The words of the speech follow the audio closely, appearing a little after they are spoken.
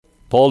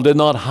Paul did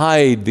not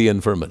hide the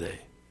infirmity.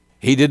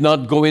 He did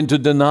not go into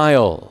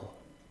denial.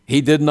 He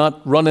did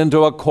not run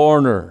into a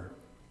corner.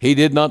 He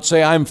did not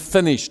say, I'm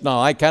finished now.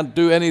 I can't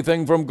do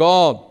anything from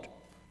God.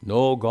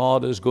 No,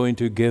 God is going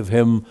to give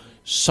him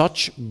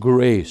such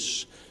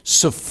grace,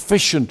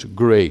 sufficient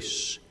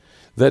grace,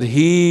 that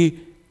he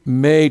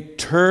may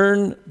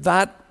turn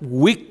that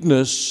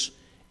weakness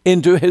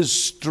into his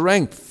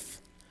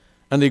strength.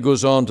 And he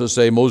goes on to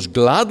say, most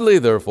gladly,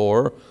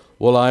 therefore,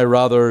 will I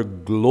rather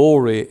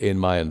glory in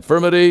my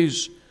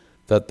infirmities,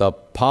 that the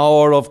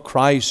power of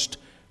Christ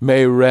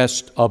may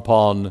rest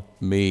upon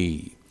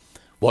me.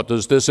 What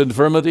does this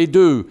infirmity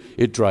do?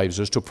 It drives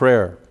us to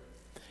prayer.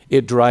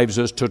 It drives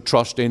us to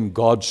trust in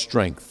God's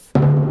strength.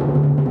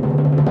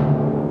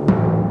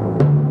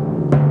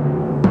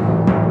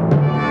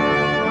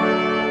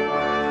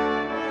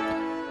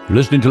 You're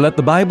listening to Let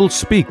the Bible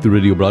Speak, the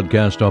radio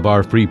broadcast of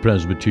our Free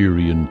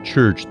Presbyterian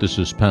Church. This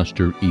is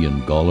Pastor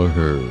Ian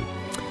Gallagher.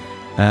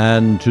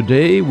 And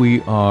today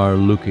we are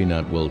looking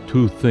at,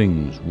 two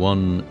things.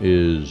 One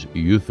is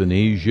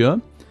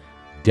euthanasia,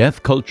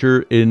 death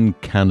culture in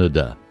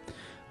Canada.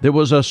 There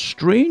was a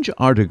strange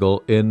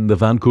article in the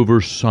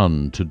Vancouver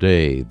Sun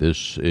today.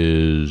 This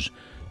is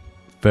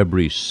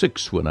February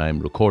 6th when I'm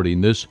recording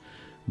this.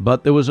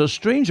 But there was a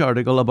strange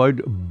article about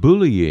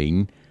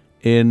bullying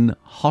in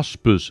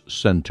hospice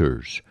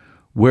centers,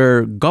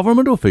 where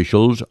government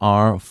officials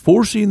are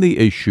forcing the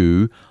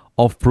issue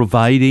of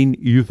providing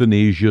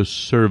euthanasia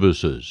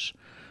services.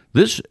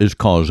 This is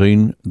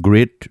causing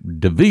great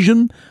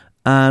division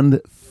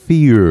and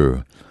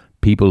fear.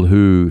 People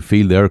who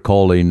feel their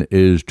calling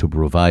is to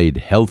provide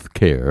health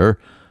care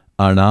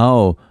are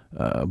now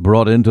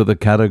brought into the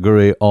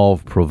category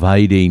of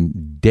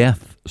providing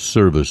death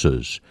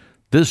services.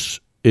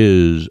 This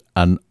is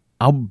an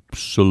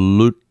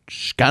absolute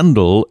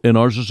scandal in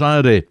our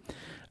society,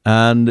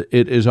 and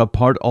it is a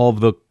part of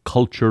the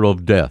culture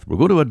of death. We're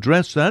going to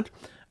address that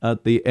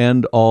at the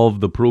end of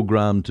the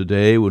program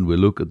today when we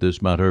look at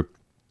this matter,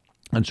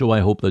 and so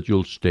I hope that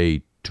you'll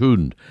stay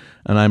tuned.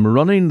 And I'm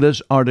running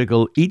this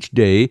article each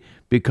day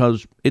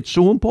because it's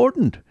so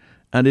important,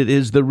 and it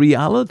is the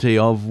reality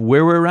of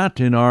where we're at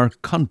in our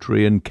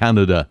country in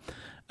Canada,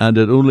 and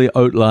it only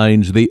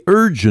outlines the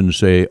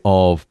urgency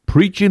of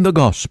preaching the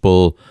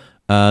gospel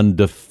and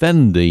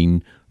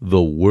defending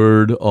the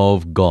Word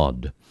of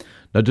God.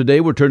 Now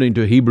today we're turning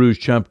to Hebrews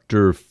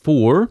chapter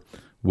 4,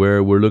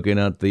 where we're looking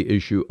at the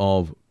issue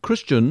of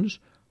Christians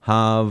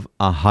have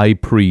a high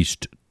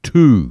priest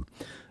too.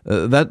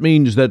 That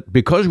means that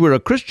because we're a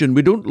Christian,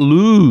 we don't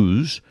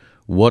lose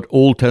what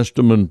Old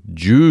Testament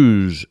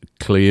Jews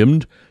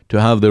claimed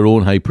to have their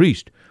own high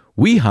priest.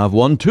 We have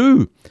one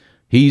too.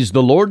 He's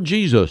the Lord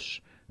Jesus,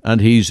 and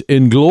he's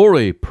in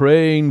glory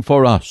praying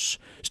for us.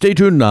 Stay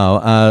tuned now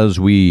as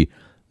we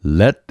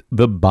let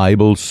the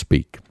Bible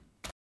speak.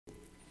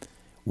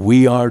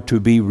 We are to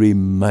be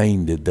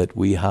reminded that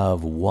we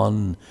have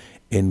one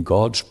in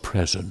God's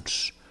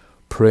presence,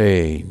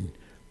 praying,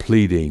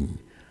 pleading,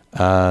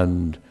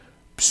 and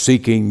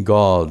seeking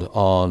God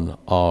on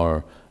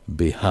our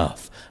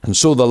behalf. And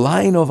so the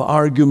line of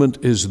argument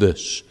is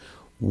this: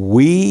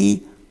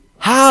 we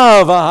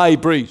have a high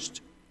priest.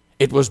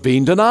 It was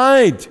being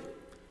denied.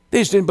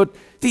 They said, but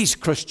these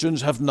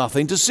Christians have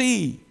nothing to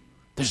see.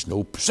 There's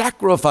no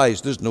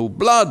sacrifice, there's no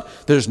blood,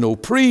 there's no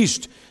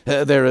priest.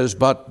 There is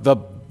but the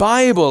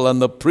Bible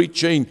and the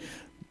preaching.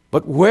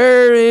 But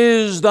where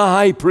is the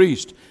high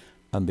priest?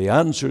 And the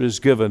answer is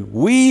given.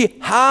 We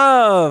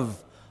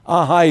have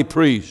a high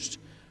priest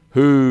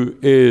who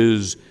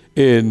is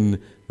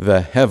in the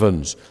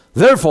heavens.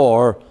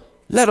 Therefore,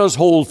 let us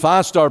hold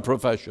fast our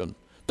profession.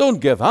 Don't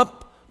give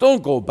up.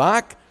 Don't go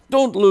back.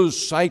 Don't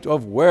lose sight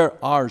of where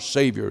our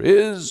Savior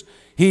is.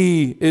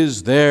 He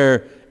is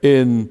there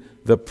in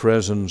the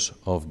presence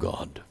of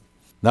God.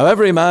 Now,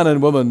 every man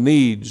and woman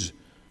needs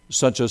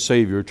such a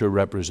Savior to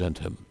represent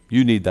him.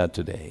 You need that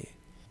today.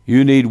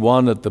 You need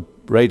one at the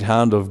right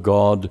hand of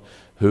God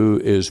who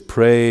is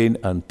praying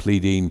and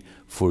pleading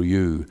for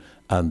you.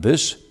 And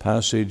this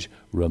passage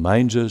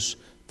reminds us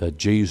that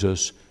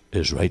Jesus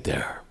is right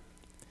there.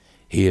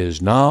 He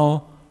is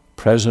now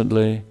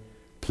presently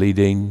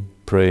pleading,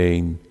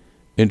 praying,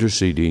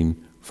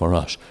 interceding for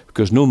us,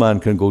 because no man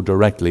can go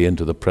directly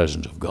into the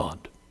presence of God.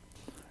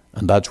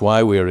 And that's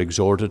why we are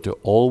exhorted to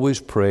always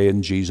pray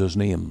in Jesus'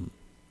 name.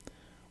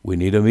 We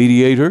need a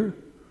mediator,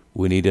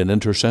 we need an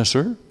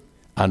intercessor,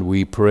 and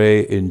we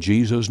pray in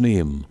Jesus'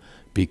 name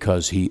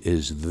because he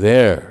is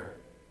there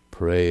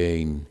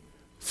praying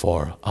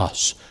for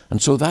us.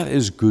 And so that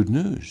is good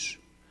news.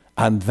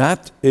 And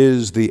that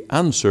is the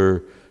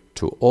answer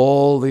to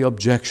all the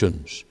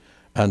objections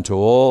and to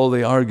all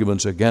the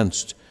arguments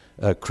against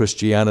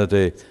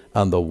Christianity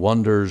and the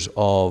wonders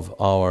of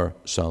our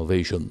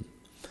salvation.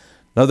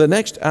 Now, the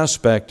next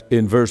aspect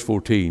in verse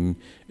 14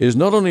 is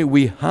not only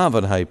we have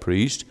a high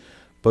priest,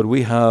 but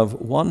we have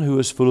one who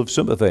is full of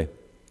sympathy.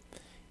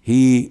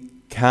 He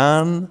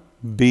can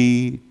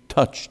be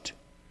touched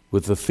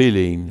with the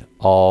feeling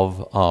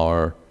of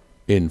our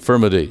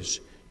infirmities.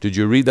 Did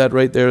you read that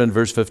right there in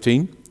verse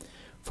 15?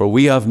 For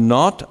we have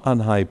not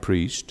an high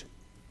priest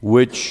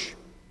which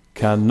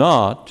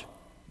cannot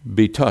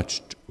be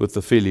touched with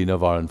the feeling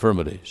of our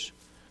infirmities.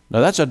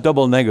 Now that's a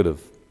double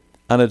negative.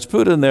 And it's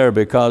put in there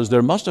because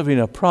there must have been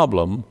a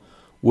problem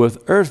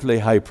with earthly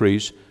high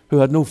priests who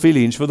had no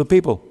feelings for the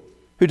people,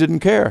 who didn't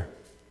care.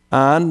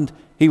 And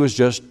he was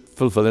just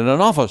fulfilling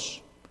an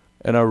office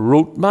in a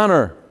rote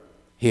manner.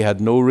 He had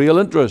no real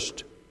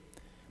interest.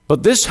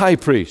 But this high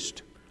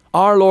priest,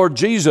 our Lord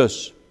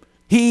Jesus,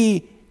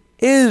 he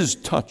is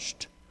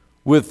touched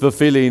with the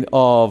feeling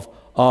of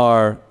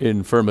our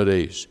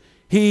infirmities.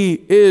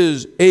 He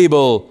is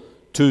able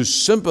to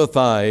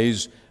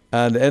sympathize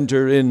and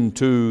enter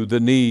into the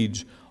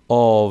needs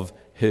of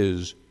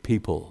his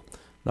people.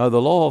 Now,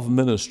 the law of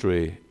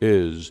ministry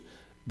is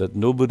that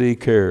nobody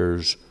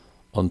cares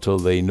until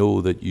they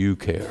know that you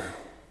care.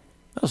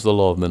 That's the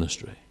law of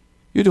ministry.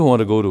 You don't want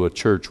to go to a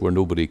church where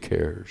nobody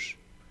cares.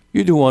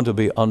 You don't want to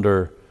be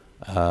under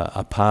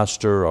a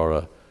pastor or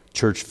a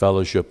church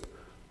fellowship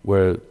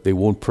where they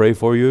won't pray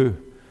for you,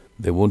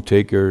 they won't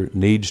take your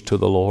needs to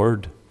the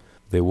Lord,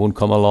 they won't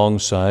come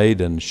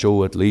alongside and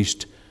show at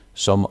least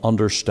some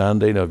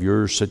understanding of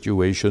your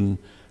situation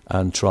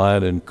and try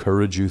and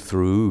encourage you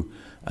through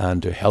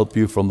and to help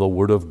you from the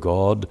Word of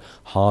God,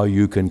 how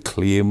you can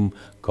claim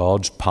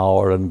God's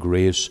power and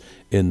grace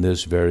in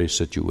this very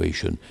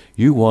situation.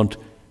 You want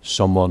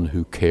someone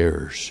who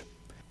cares.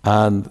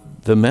 And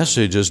the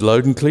message is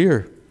loud and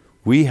clear.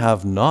 We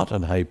have not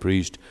an high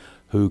priest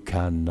who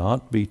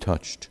cannot be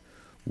touched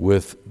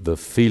with the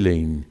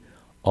feeling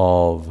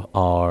of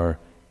our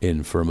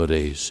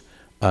infirmities.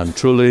 And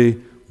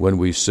truly, when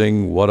we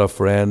sing, "What a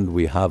friend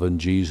we have in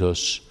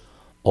Jesus,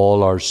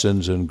 all our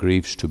sins and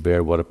griefs to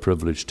bear, what a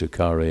privilege to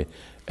carry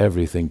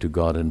everything to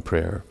God in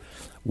prayer."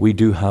 We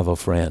do have a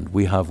friend.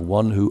 We have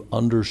one who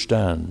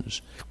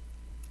understands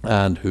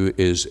and who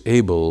is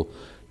able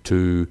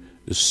to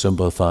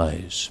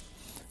sympathize.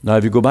 Now,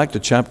 if you go back to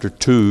chapter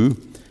 2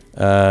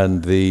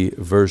 and the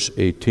verse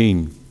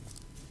 18,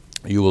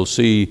 you will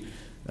see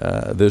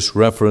this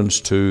reference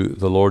to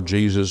the Lord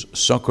Jesus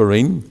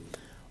succoring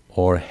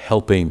or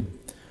helping.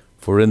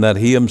 For in that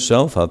he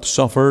himself hath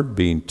suffered,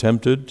 being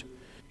tempted,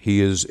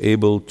 he is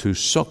able to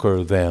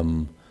succor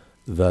them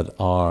that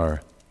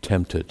are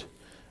tempted.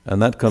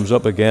 And that comes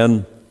up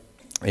again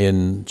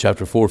in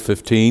chapter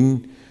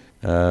 4:15,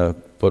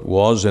 but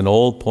was in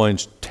all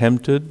points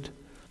tempted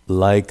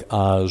like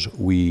as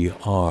we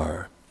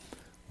are.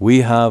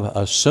 We have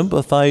a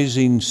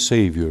sympathizing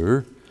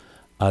Savior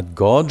at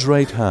God's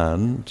right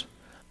hand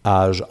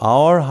as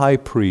our high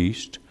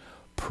priest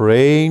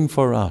praying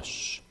for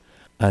us,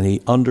 and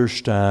he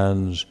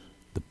understands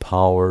the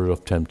power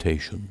of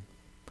temptation.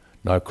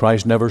 Now,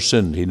 Christ never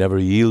sinned. He never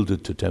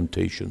yielded to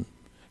temptation.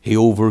 He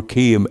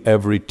overcame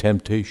every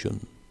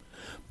temptation.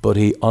 But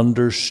he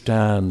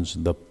understands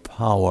the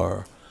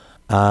power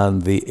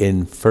and the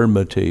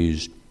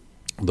infirmities,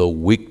 the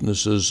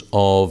weaknesses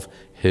of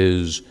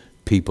his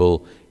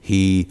people.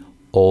 He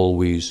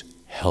always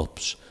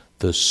helps.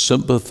 The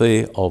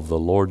sympathy of the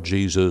Lord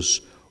Jesus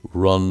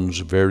runs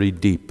very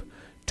deep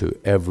to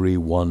every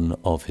one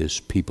of his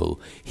people.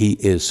 He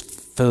is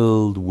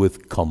filled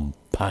with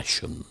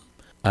compassion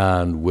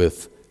and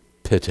with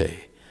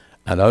pity.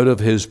 And out of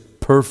his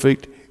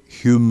perfect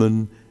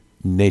human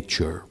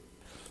nature,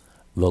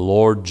 the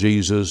Lord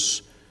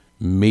Jesus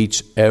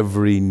meets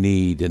every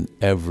need and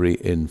every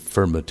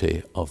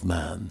infirmity of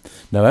man.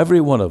 Now, every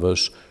one of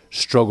us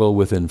struggle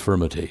with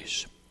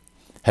infirmities.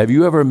 Have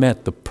you ever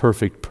met the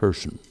perfect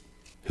person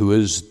who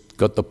has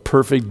got the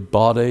perfect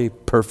body,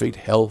 perfect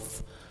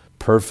health,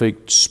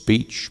 perfect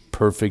speech,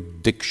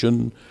 perfect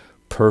diction,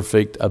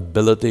 perfect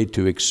ability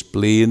to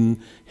explain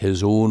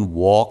his own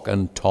walk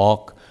and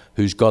talk,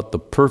 who's got the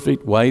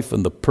perfect wife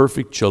and the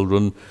perfect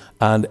children,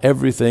 and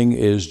everything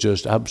is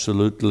just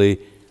absolutely,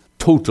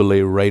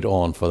 totally right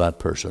on for that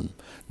person?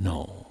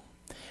 No.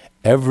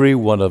 Every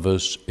one of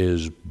us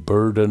is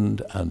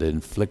burdened and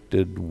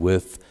inflicted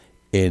with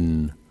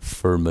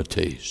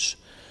infirmities.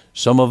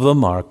 Some of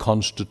them are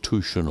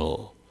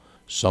constitutional.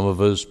 Some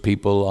of us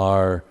people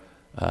are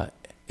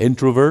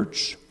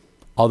introverts,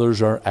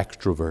 others are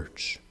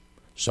extroverts.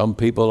 Some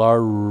people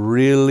are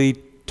really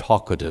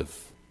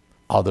talkative,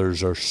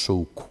 others are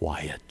so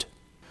quiet.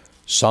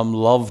 Some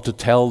love to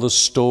tell the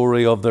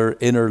story of their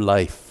inner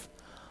life,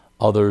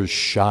 others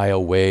shy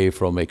away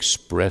from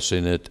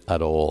expressing it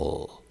at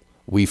all.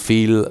 We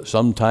feel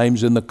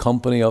sometimes in the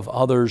company of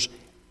others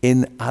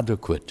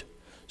inadequate,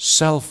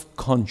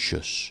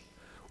 self-conscious.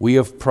 We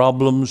have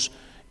problems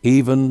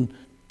even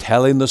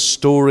telling the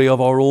story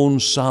of our own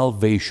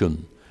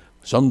salvation.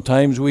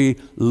 Sometimes we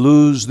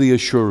lose the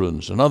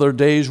assurance, and other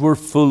days we're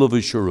full of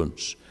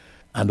assurance.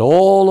 And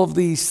all of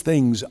these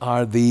things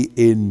are the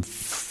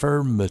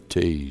infirmities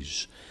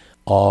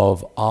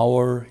of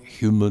our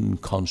human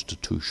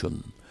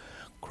constitution.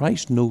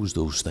 Christ knows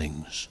those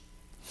things,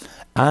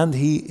 and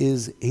he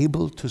is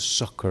able to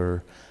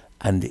succor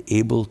and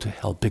able to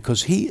help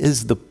because he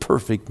is the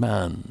perfect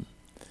man.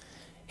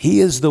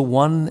 He is the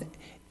one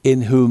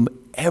in whom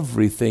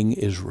everything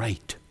is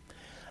right,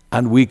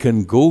 and we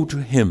can go to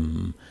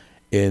him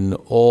in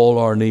all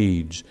our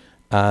needs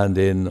and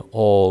in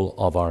all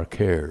of our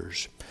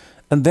cares.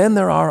 And then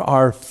there are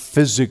our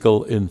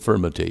physical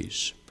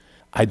infirmities.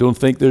 I don't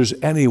think there's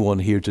anyone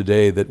here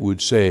today that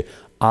would say,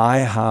 I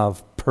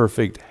have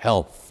perfect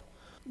health.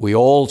 We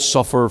all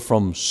suffer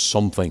from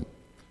something.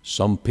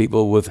 Some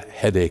people with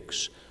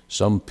headaches,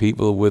 some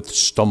people with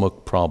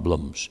stomach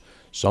problems,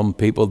 some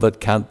people that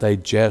can't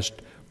digest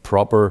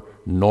proper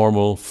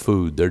normal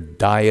food. Their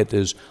diet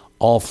is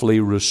awfully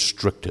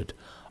restricted.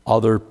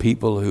 Other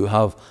people who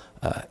have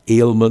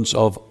ailments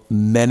of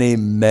many,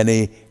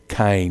 many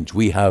kinds.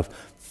 We have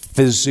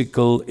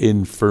physical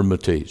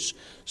infirmities.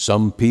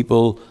 Some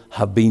people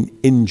have been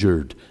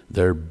injured.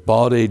 Their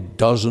body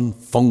doesn't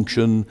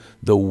function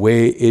the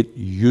way it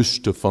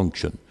used to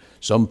function.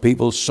 Some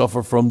people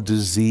suffer from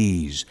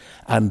disease,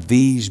 and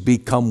these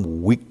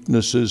become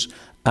weaknesses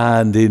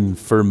and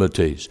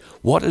infirmities.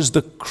 What is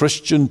the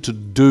Christian to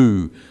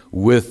do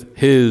with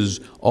his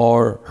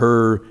or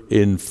her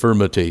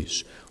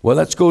infirmities? Well,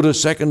 let's go to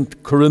 2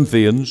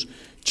 Corinthians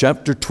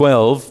chapter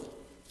 12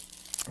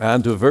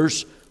 and to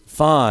verse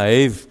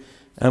 5,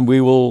 and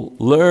we will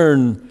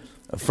learn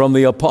from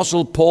the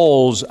Apostle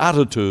Paul's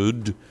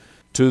attitude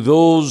to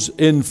those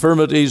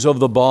infirmities of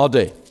the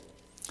body.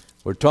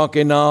 We're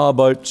talking now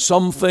about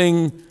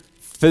something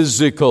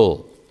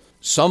physical,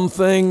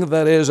 something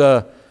that is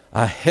a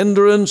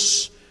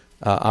hindrance,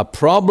 a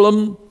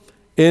problem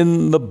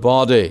in the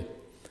body.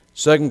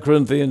 2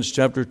 Corinthians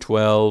chapter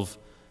 12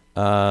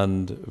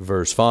 and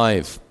verse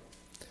 5.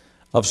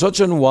 Of such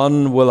an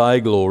one will I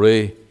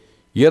glory,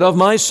 yet of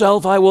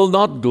myself I will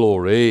not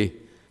glory,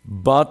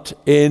 but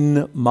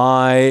in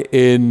my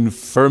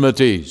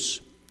infirmities.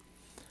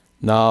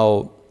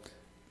 Now,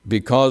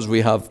 because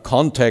we have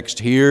context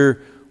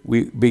here,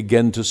 we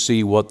begin to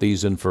see what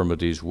these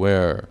infirmities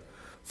were.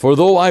 For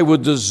though I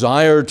would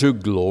desire to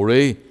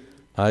glory,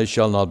 I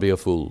shall not be a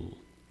fool.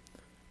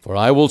 For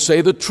I will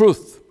say the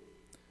truth,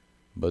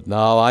 but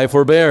now I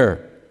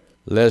forbear,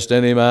 lest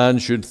any man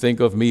should think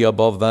of me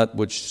above that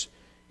which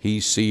he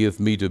seeth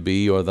me to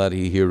be, or that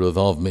he heareth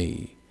of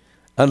me.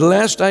 And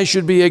lest I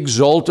should be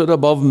exalted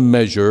above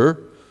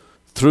measure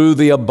through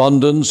the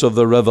abundance of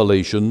the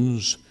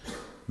revelations,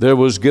 there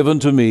was given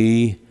to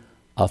me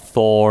a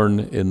thorn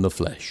in the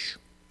flesh.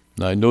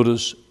 Now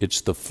notice,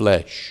 it's the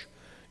flesh.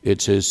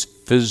 It's his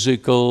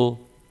physical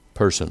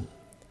person.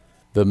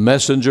 The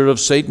messenger of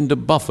Satan to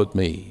buffet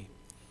me,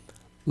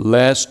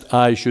 lest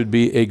I should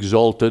be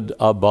exalted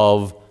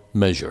above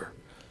measure.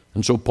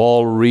 And so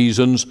Paul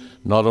reasons,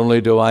 not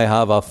only do I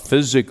have a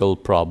physical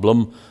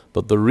problem,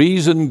 but the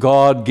reason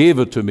God gave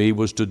it to me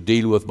was to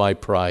deal with my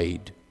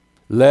pride.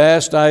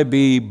 Lest I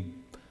be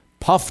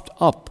puffed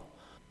up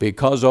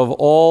because of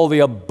all the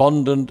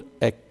abundant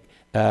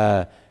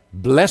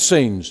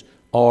blessings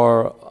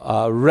or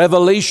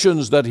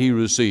revelations that he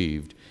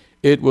received.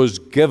 It was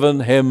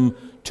given him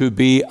to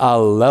be a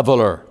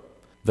leveler,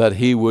 that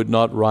he would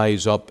not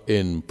rise up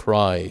in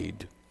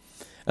pride.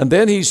 And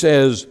then he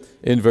says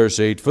in verse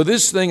 8, For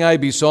this thing I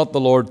besought the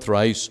Lord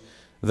thrice,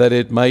 that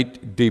it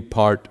might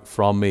depart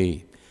from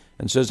me.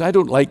 And says, I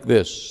don't like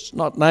this. It's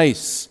not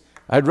nice.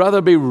 I'd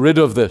rather be rid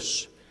of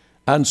this.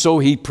 And so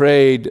he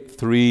prayed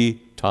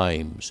 3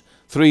 times,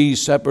 3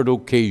 separate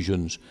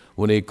occasions,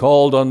 when he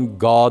called on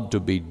God to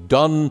be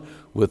done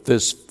with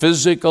this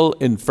physical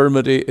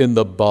infirmity in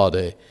the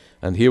body.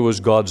 And here was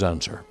God's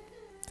answer.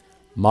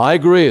 My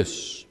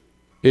grace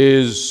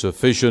is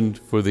sufficient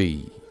for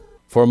thee,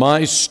 for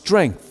my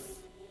strength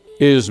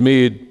is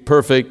made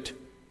perfect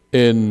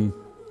in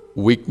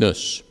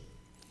weakness.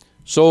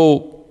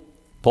 So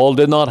Paul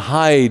did not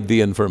hide the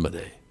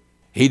infirmity.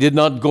 He did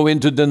not go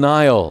into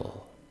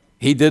denial.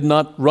 He did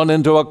not run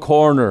into a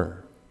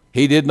corner.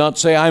 He did not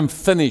say, I'm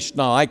finished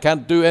now. I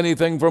can't do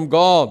anything from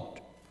God.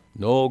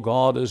 No,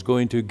 God is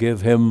going to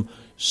give him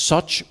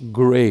such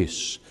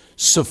grace,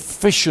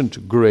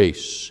 sufficient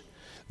grace,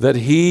 that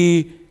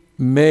he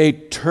may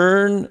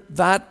turn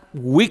that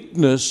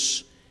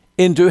weakness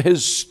into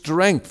his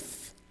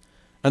strength.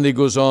 And he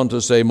goes on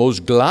to say,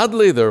 Most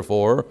gladly,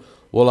 therefore,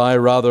 will I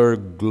rather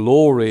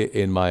glory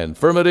in my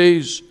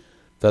infirmities,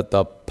 that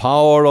the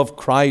power of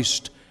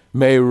Christ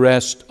may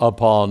rest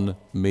upon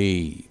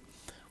me.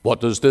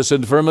 What does this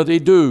infirmity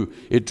do?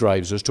 It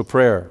drives us to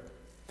prayer.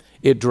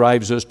 It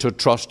drives us to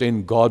trust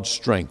in God's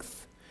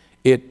strength.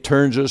 It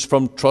turns us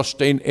from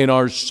trusting in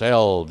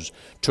ourselves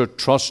to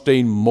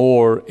trusting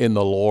more in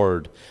the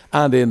Lord.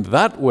 And in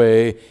that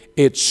way,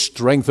 it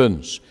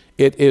strengthens.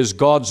 It is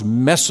God's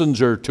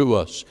messenger to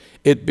us.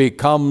 It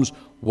becomes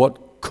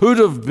what could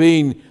have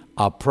been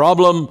a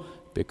problem,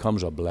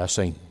 becomes a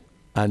blessing.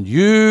 And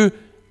you,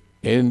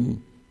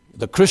 in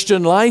the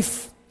Christian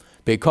life,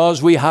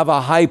 because we have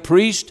a high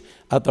priest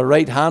at the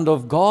right hand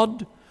of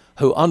God,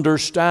 who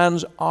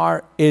understands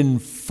our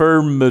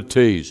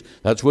infirmities.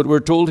 That's what we're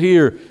told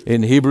here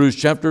in Hebrews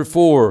chapter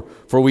 4.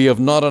 For we have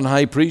not an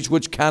high priest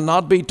which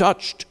cannot be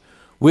touched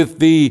with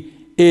the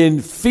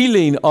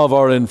infeeling of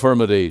our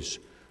infirmities,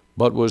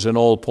 but was in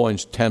all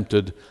points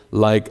tempted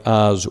like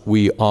as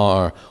we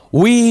are.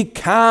 We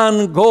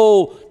can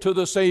go to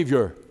the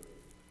Savior.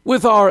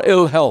 with our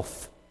ill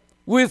health,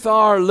 with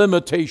our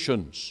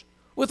limitations,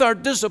 with our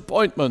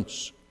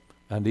disappointments,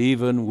 and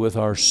even with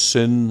our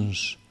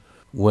sins,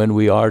 when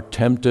we are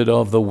tempted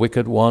of the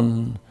wicked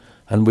one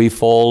and we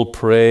fall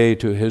prey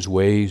to his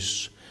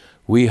ways,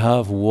 we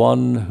have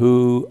one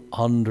who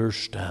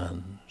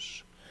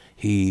understands.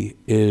 He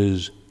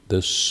is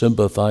the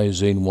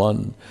sympathizing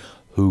one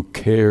who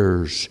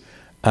cares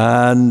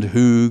and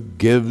who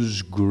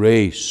gives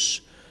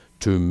grace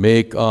to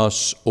make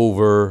us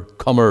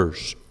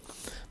overcomers.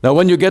 Now,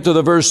 when you get to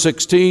the verse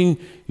 16,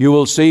 you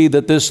will see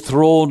that this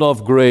throne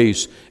of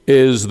grace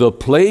is the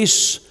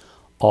place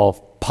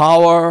of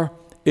power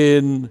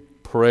in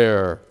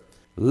prayer.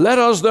 Let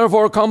us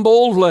therefore come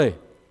boldly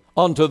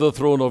unto the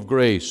throne of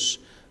grace,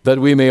 that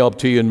we may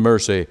obtain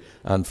mercy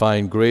and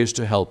find grace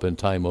to help in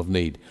time of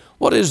need.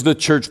 What is the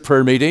church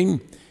prayer meeting?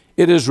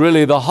 It is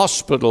really the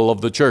hospital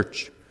of the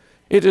church.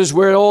 It is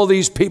where all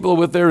these people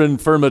with their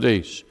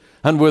infirmities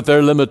and with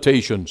their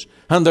limitations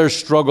and their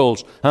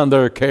struggles and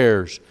their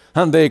cares,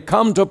 and they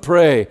come to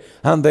pray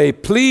and they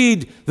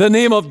plead the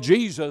name of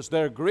Jesus,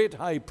 their great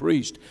high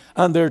priest,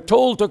 and they're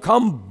told to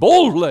come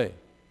boldly,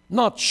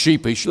 not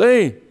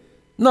sheepishly,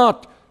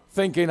 not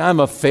thinking I'm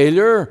a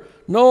failure.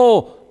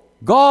 No,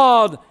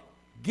 God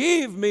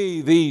gave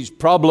me these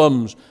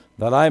problems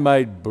that I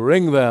might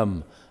bring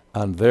them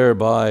and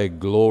thereby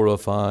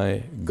glorify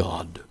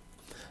God.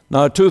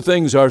 Now, two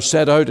things are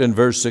set out in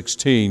verse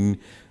 16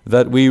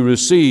 that we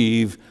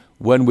receive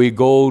when we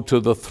go to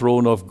the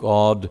throne of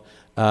God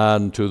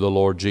and to the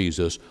Lord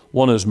Jesus.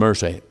 One is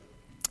mercy.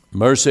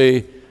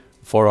 Mercy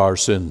for our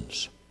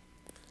sins.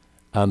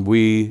 And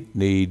we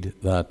need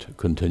that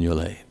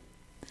continually.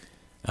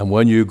 And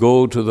when you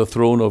go to the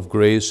throne of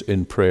grace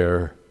in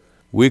prayer,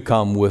 we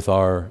come with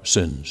our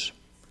sins.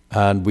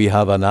 And we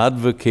have an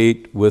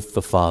advocate with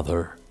the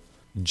Father,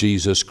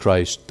 Jesus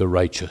Christ the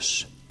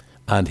righteous.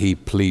 And he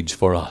pleads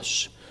for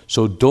us.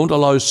 So don't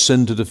allow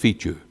sin to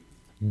defeat you.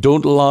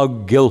 Don't allow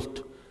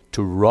guilt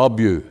to rob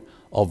you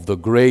of the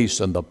grace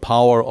and the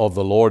power of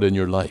the Lord in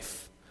your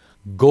life.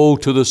 Go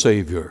to the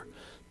Savior.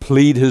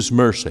 Plead his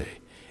mercy.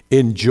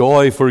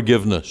 Enjoy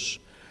forgiveness.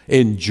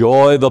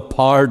 Enjoy the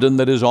pardon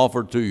that is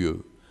offered to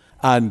you.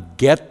 And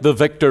get the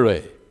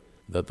victory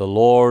that the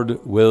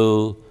Lord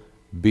will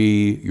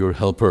be your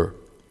helper.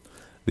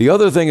 The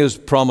other thing is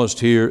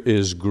promised here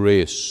is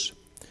grace.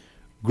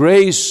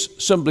 Grace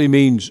simply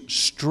means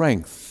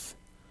strength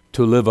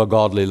to live a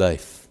godly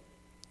life.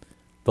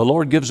 The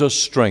Lord gives us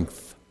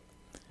strength.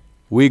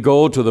 We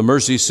go to the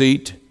mercy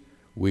seat.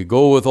 We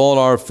go with all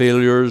our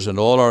failures and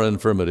all our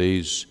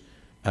infirmities,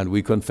 and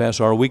we confess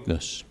our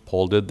weakness.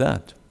 Paul did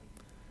that.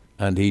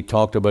 And he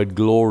talked about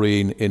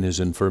glorying in his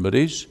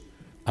infirmities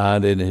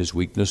and in his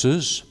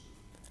weaknesses.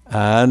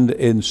 And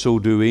in so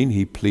doing,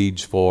 he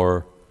pleads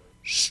for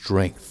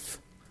strength,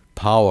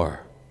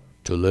 power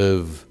to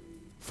live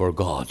for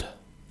God.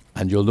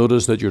 And you'll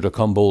notice that you're to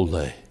come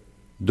boldly.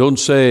 Don't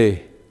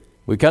say,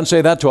 we can't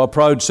say that to a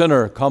proud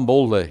sinner, come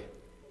boldly.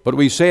 But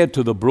we say it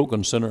to the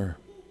broken sinner.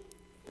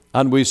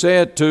 And we say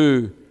it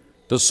to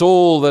the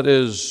soul that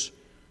is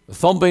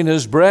thumping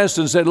his breast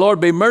and said, Lord,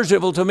 be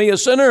merciful to me, a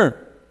sinner.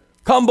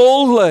 Come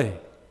boldly.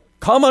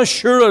 Come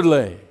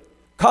assuredly.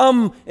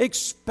 Come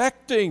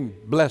expecting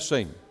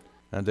blessing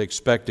and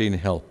expecting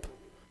help.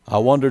 I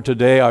wonder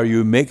today, are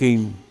you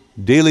making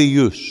daily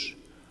use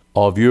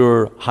of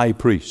your high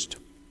priest,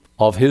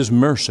 of his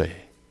mercy,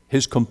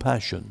 his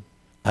compassion,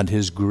 and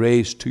his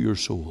grace to your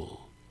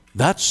soul?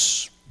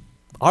 That's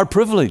our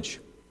privilege.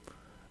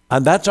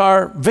 And that's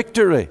our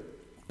victory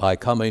by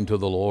coming to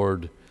the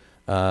Lord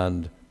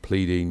and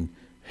pleading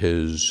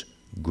his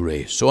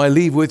grace. So I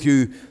leave with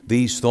you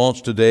these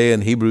thoughts today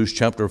in Hebrews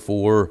chapter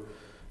 4.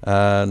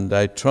 And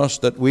I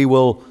trust that we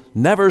will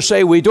never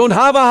say we don't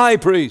have a high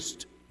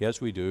priest.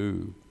 Yes, we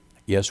do.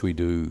 Yes, we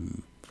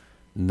do.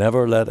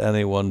 Never let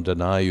anyone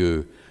deny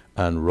you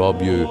and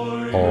rob you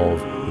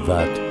of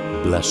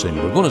that blessing.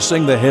 We're going to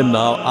sing the hymn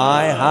now,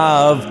 I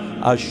Have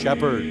a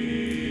Shepherd.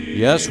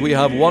 Yes, we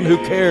have one who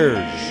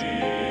cares.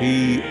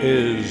 He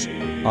is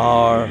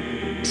our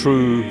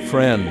true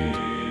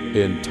friend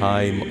in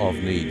time of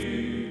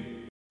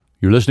need.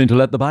 You're listening to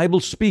Let the Bible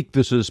Speak.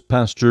 This is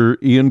Pastor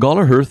Ian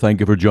Gollaher.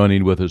 Thank you for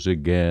joining with us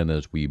again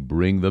as we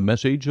bring the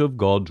message of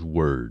God's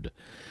Word.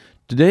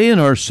 Today in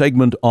our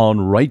segment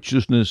on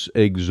Righteousness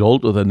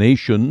Exalteth a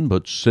Nation,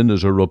 but Sin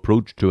is a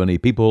Reproach to Any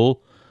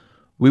People,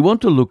 we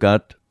want to look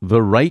at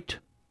the right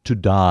to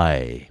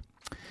die.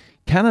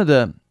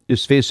 Canada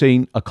is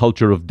facing a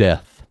culture of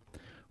death,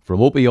 from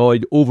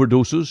opioid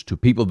overdoses to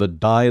people that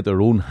die at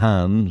their own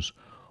hands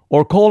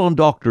or call on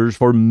doctors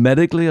for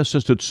medically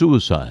assisted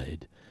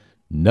suicide.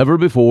 Never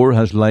before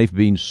has life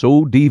been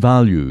so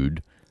devalued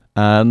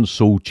and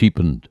so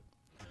cheapened.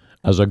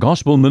 As a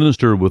gospel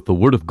minister with the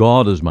Word of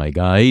God as my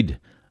guide,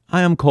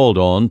 I am called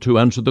on to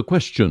answer the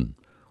question,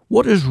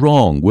 what is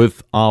wrong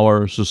with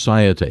our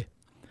society?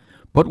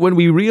 But when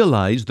we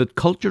realize that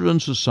culture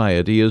and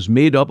society is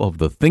made up of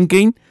the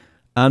thinking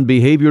and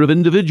behavior of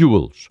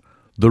individuals,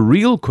 the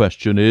real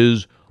question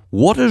is,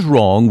 what is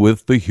wrong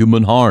with the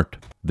human heart?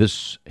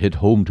 This hit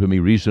home to me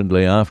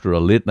recently after a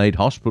late-night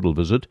hospital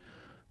visit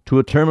to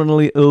a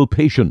terminally ill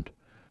patient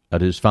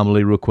at his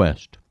family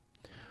request.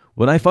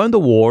 When I found the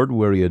ward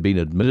where he had been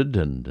admitted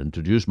and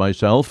introduced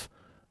myself,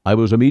 I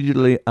was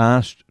immediately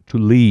asked to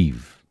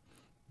leave,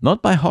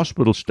 not by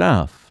hospital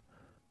staff,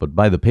 but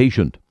by the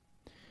patient.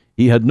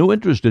 He had no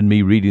interest in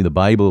me reading the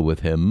Bible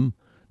with him,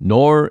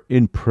 nor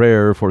in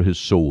prayer for his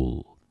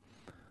soul.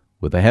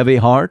 With a heavy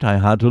heart, I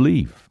had to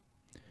leave.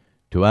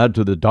 To add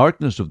to the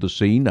darkness of the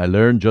scene, I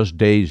learned just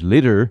days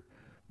later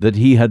that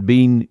he had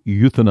been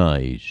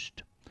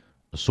euthanized.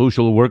 A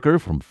social worker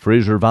from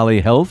Fraser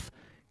Valley Health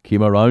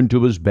came around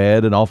to his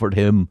bed and offered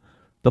him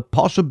the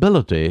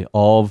possibility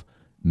of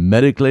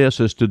medically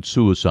assisted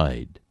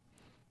suicide.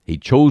 He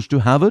chose to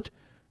have it,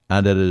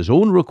 and at his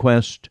own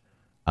request,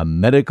 a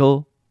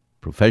medical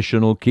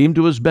professional came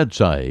to his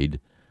bedside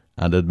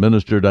and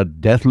administered a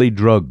deathly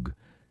drug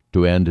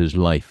to end his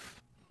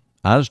life.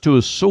 As to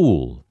his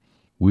soul,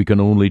 we can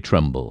only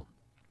tremble.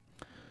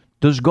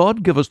 Does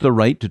God give us the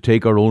right to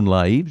take our own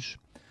lives?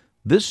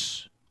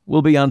 This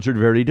will be answered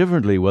very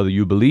differently whether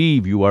you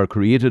believe you are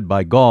created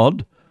by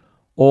God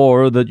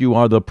or that you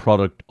are the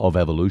product of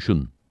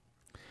evolution.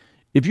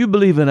 If you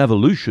believe in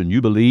evolution,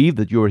 you believe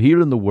that you are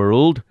here in the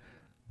world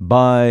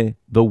by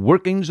the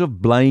workings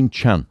of blind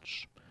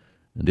chance.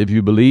 And if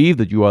you believe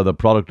that you are the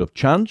product of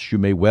chance, you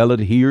may well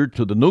adhere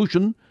to the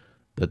notion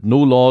that no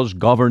laws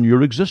govern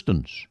your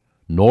existence,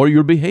 nor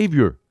your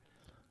behavior,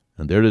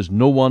 and there is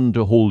no one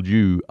to hold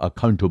you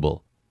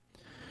accountable.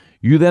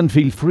 You then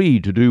feel free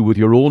to do with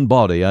your own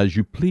body as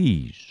you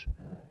please.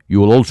 You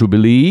will also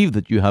believe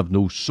that you have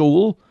no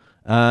soul,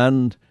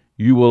 and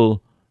you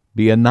will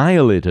be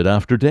annihilated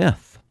after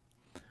death.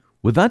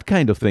 With that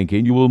kind of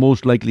thinking, you will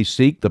most likely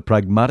seek the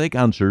pragmatic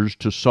answers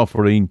to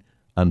suffering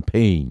and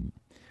pain.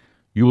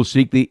 You will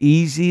seek the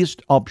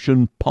easiest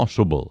option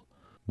possible,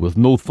 with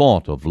no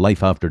thought of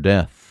life after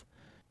death,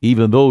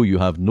 even though you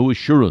have no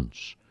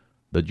assurance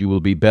that you will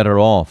be better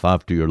off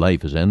after your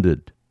life is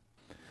ended.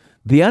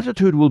 The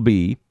attitude will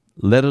be,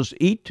 let us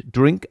eat,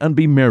 drink, and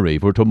be merry,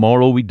 for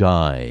tomorrow we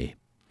die.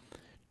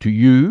 To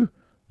you,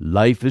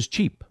 life is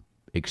cheap,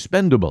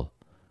 expendable,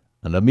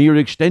 and a mere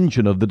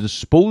extension of the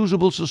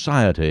disposable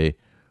society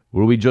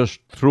where we just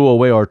throw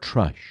away our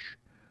trash.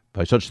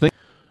 By such things.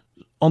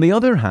 On the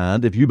other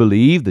hand, if you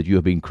believe that you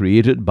have been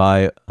created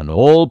by an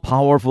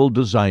all-powerful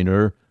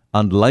designer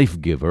and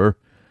life-giver,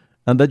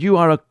 and that you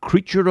are a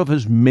creature of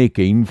his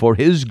making for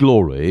his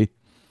glory,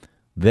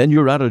 then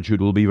your attitude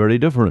will be very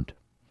different.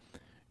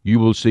 You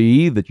will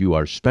see that you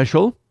are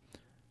special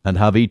and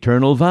have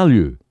eternal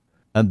value,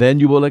 and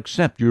then you will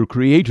accept your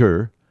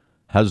Creator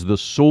has the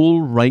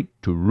sole right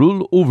to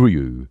rule over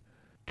you,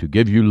 to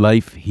give you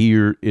life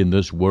here in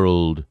this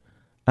world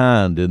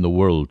and in the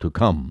world to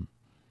come,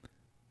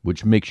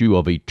 which makes you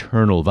of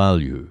eternal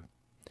value.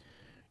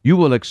 You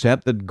will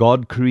accept that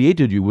God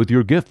created you with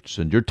your gifts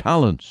and your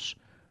talents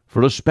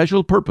for a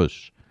special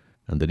purpose,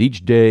 and that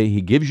each day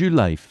He gives you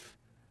life,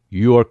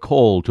 you are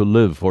called to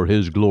live for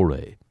His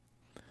glory.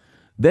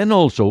 Then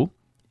also,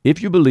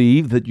 if you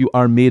believe that you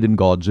are made in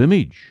God's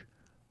image,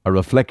 a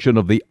reflection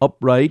of the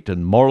upright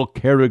and moral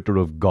character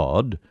of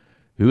God,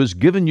 who has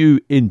given you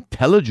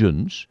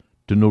intelligence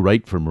to know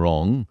right from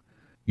wrong,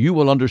 you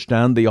will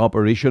understand the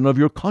operation of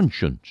your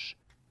conscience,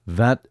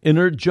 that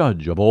inner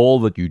judge of all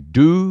that you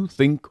do,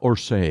 think, or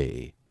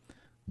say.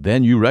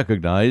 Then you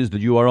recognize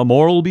that you are a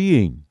moral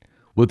being,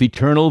 with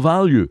eternal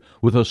value,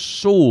 with a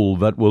soul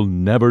that will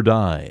never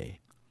die.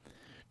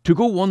 To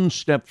go one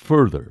step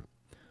further,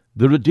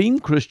 the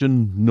redeemed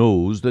Christian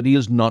knows that he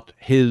is not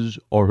his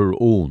or her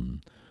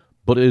own,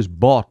 but is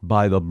bought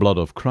by the blood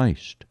of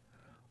Christ.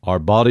 Our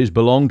bodies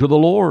belong to the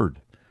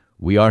Lord.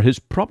 We are His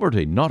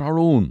property, not our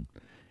own.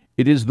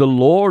 It is the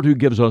Lord who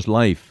gives us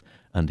life,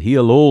 and He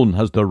alone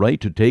has the right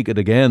to take it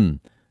again,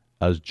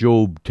 as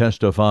Job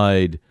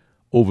testified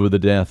over the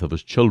death of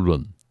his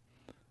children.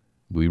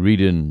 We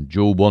read in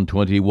Job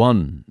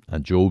 1:21,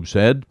 and Job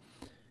said,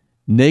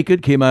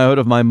 Naked came I out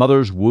of my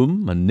mother's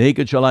womb, and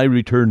naked shall I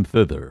return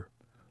thither.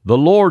 The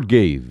Lord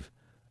gave,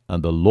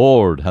 and the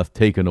Lord hath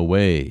taken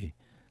away.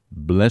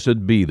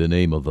 Blessed be the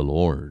name of the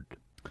Lord.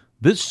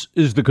 This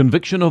is the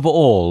conviction of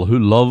all who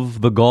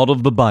love the God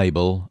of the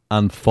Bible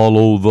and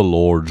follow the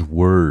Lord's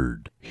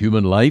word.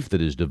 Human life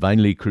that is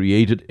divinely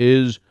created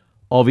is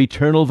of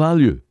eternal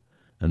value,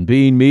 and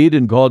being made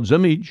in God's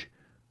image,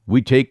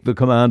 we take the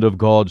command of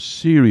God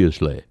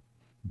seriously.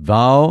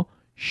 Thou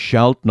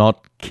shalt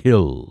not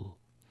kill.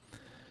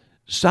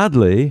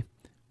 Sadly,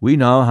 we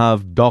now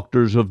have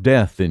doctors of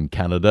death in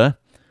Canada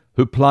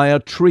who ply a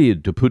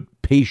trade to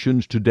put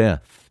patients to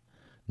death.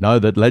 Now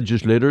that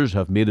legislators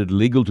have made it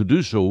legal to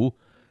do so,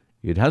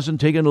 it hasn't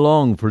taken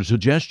long for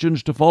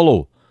suggestions to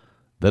follow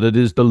that it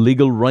is the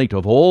legal right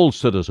of all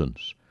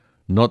citizens,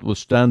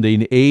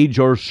 notwithstanding age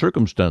or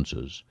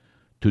circumstances,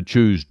 to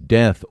choose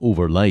death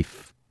over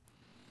life.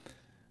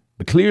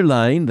 The clear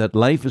line that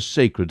life is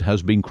sacred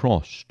has been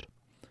crossed.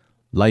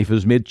 Life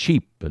is made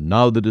cheap, and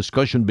now the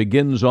discussion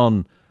begins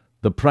on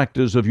the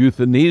practice of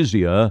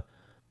euthanasia,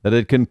 that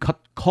it can cut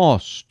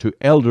costs to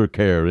elder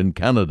care in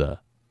Canada.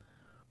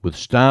 With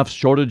staff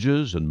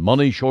shortages and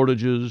money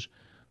shortages,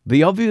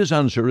 the obvious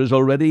answer is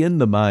already in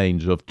the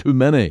minds of too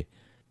many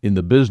in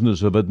the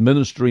business of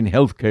administering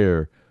health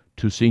care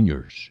to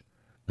seniors.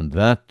 And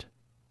that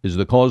is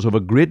the cause of a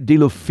great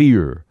deal of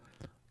fear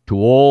to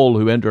all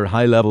who enter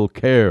high-level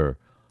care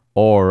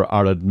or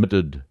are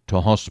admitted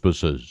to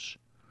hospices.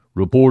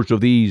 Reports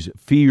of these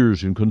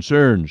fears and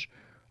concerns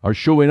are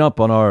showing up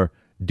on our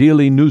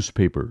daily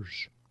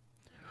newspapers.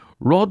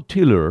 Rod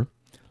Taylor,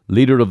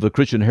 leader of the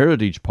Christian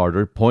Heritage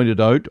Party,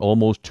 pointed out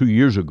almost 2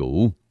 years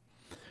ago,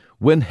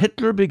 when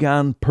Hitler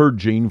began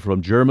purging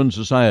from German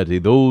society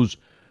those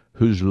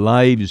whose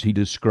lives he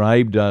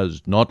described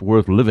as not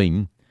worth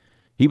living,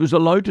 he was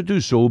allowed to do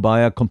so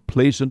by a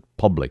complacent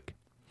public.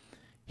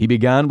 He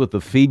began with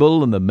the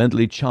feeble and the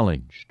mentally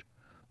challenged.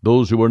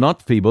 Those who were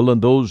not feeble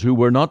and those who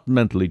were not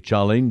mentally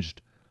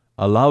challenged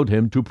allowed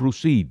him to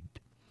proceed.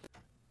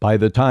 By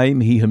the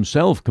time he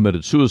himself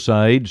committed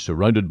suicide,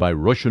 surrounded by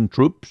Russian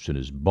troops in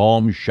his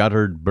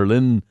bomb-shattered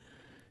Berlin,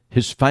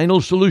 his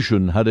final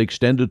solution had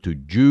extended to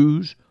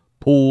Jews,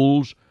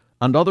 Poles,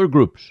 and other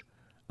groups,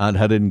 and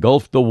had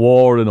engulfed the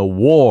war in a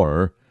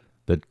war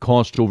that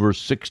cost over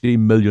 60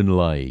 million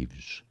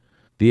lives.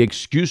 The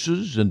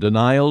excuses and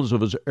denials of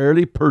his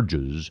early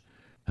purges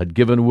had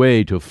given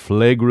way to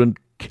flagrant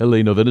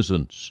killing of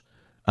innocents,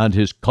 and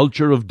his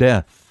culture of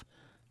death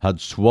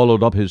had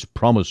swallowed up his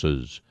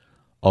promises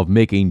of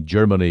making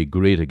Germany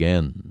great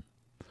again.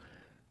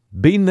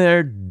 Been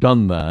there,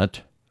 done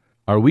that.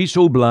 Are we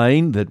so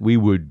blind that we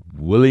would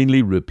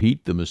willingly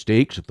repeat the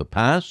mistakes of the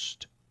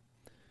past?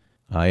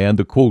 I end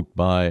the quote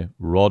by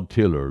Rod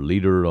Taylor,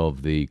 leader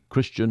of the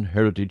Christian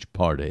Heritage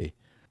Party,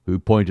 who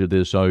pointed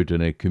this out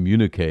in a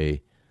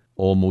communique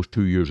almost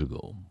 2 years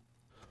ago.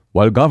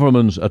 While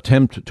governments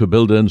attempt to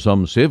build in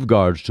some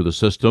safeguards to the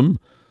system,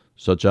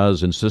 such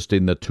as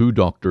insisting that 2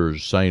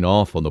 doctors sign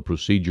off on the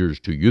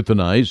procedures to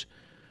euthanize,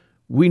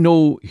 we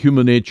know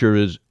human nature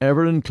is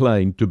ever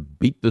inclined to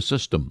beat the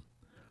system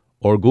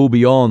or go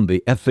beyond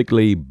the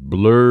ethically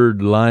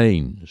blurred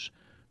lines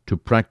to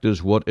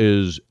practice what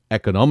is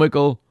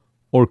economical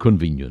or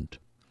convenient.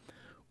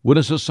 When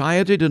a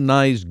society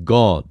denies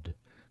God,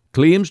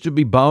 claims to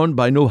be bound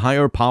by no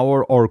higher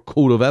power or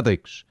code of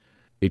ethics,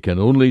 it can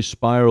only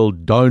spiral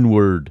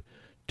downward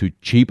to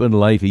cheapen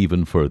life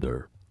even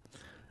further.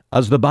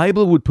 As the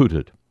Bible would put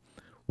it,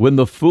 when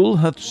the fool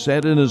hath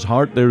said in his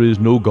heart there is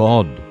no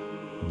God,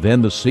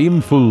 then the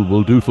same fool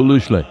will do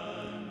foolishly,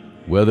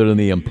 whether in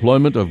the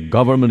employment of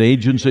government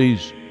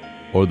agencies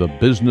or the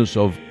business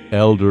of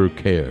elder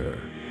care.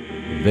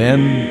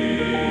 Then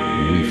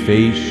we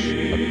face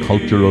a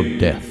culture of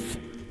death.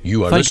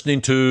 You are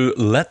listening to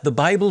Let the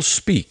Bible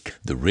Speak,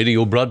 the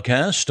radio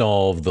broadcast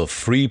of the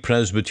Free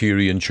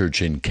Presbyterian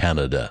Church in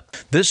Canada.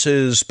 This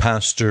is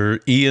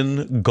Pastor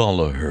Ian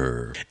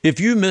Gollaher.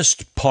 If you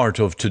missed part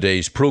of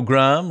today's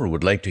program or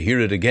would like to hear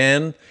it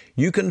again,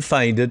 you can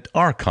find it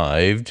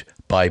archived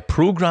by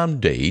program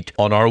date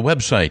on our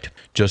website.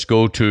 Just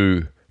go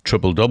to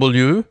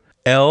www.ltbs.ca,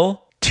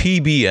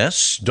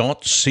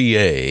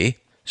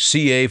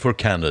 CA for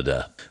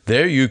Canada.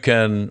 There you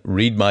can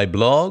read my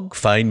blog,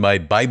 find my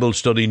Bible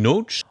study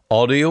notes,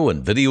 audio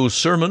and video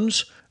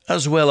sermons,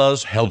 as well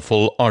as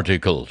helpful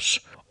articles.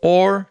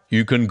 Or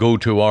you can go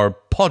to our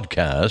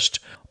podcast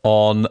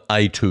on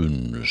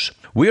iTunes.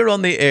 We're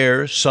on the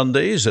air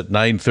Sundays at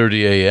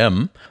 9:30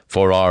 a.m.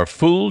 for our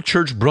full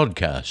church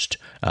broadcast,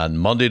 and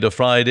Monday to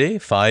Friday,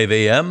 5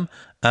 a.m.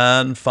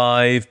 and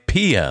 5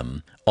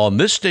 p.m. on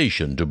this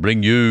station to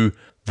bring you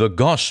the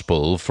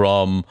gospel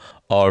from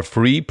our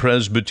Free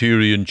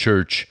Presbyterian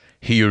Church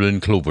here in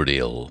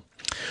Cloverdale.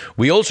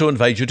 We also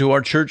invite you to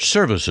our church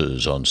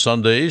services on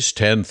Sundays,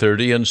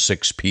 10:30 and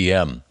 6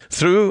 p.m.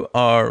 Through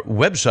our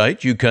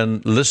website, you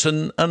can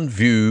listen and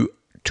view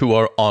to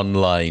our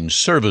online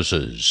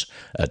services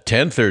at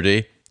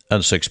 10:30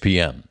 and 6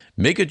 p.m.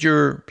 Make it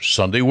your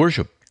Sunday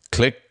worship.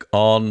 Click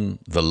on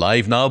the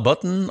Live Now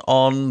button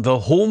on the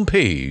home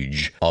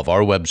page of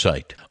our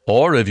website.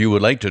 Or if you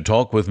would like to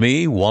talk with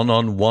me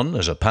one-on-one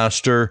as a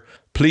pastor,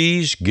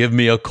 please give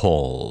me a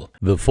call.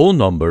 The phone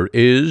number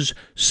is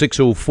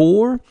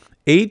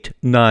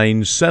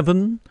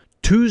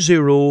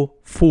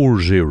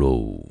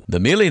 604-897-2040. The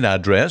mailing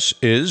address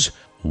is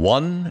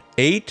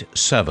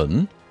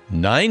 18790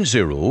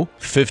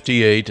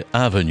 58th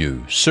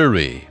Avenue,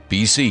 Surrey,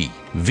 BC,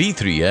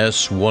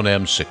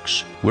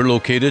 V3S1M6. We're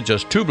located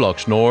just 2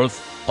 blocks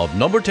north of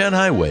number 10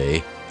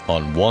 Highway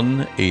on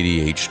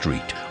 188th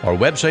Street. Our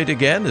website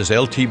again is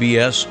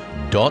ltbs.ca.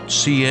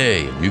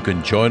 You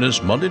can join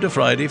us Monday to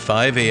Friday,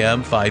 5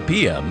 a.m., 5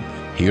 p.m.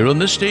 here on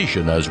the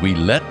station as we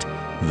let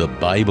the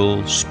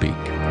Bible speak.